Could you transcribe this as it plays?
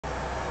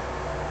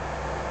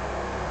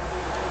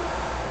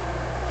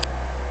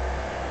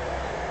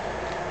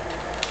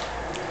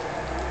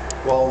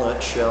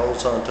walnut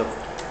shells onto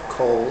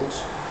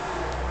coals.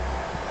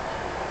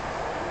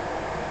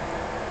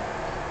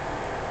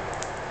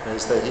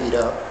 As they heat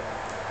up,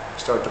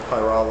 start to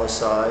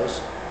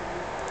pyrolysize.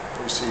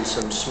 We see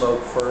some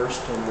smoke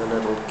first, and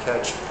then it'll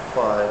catch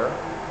fire.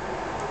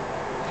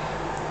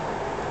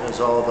 As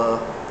all the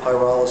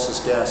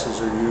pyrolysis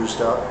gases are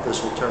used up,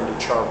 this will turn to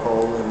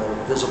charcoal, and the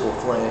visible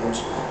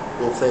flames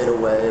will fade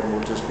away, and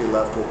we'll just be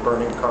left with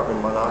burning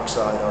carbon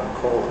monoxide on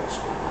coals.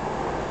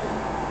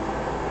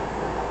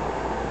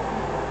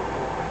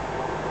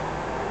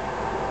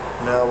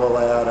 Now we'll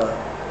add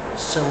a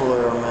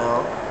similar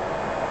amount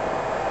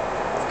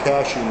of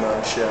cashew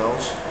nut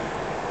shells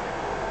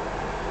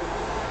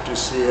to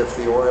see if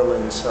the oil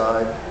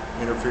inside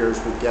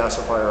interferes with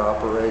gasifier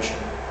operation.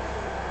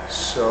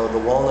 So the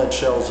walnut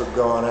shells have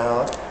gone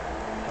out,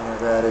 and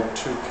I've added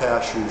 2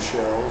 cashew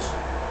shells.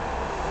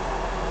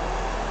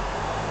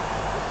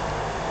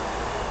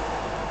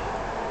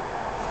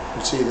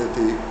 You see that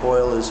the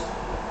oil is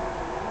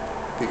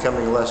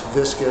becoming less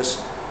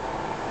viscous,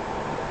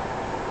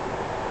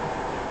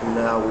 and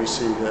now we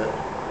see that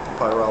the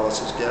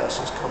pyrolysis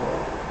gases come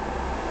up.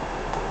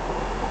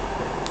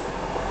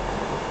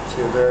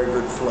 See a very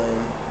good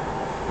flame,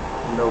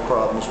 no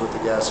problems with the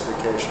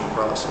gasification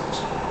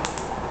process.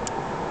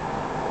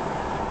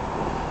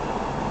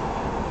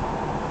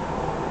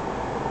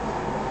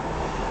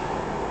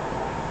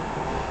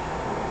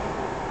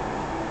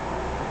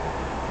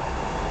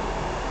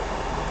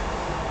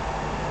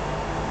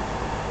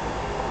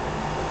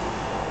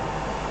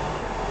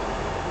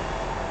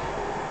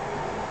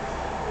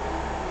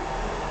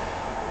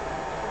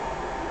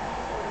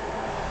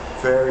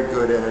 Very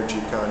good energy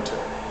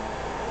content.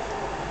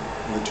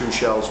 And the 2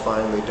 shells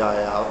finally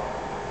die out.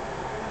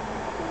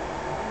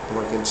 And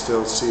we can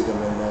still see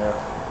them in there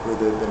where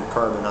they've been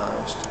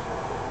carbonized.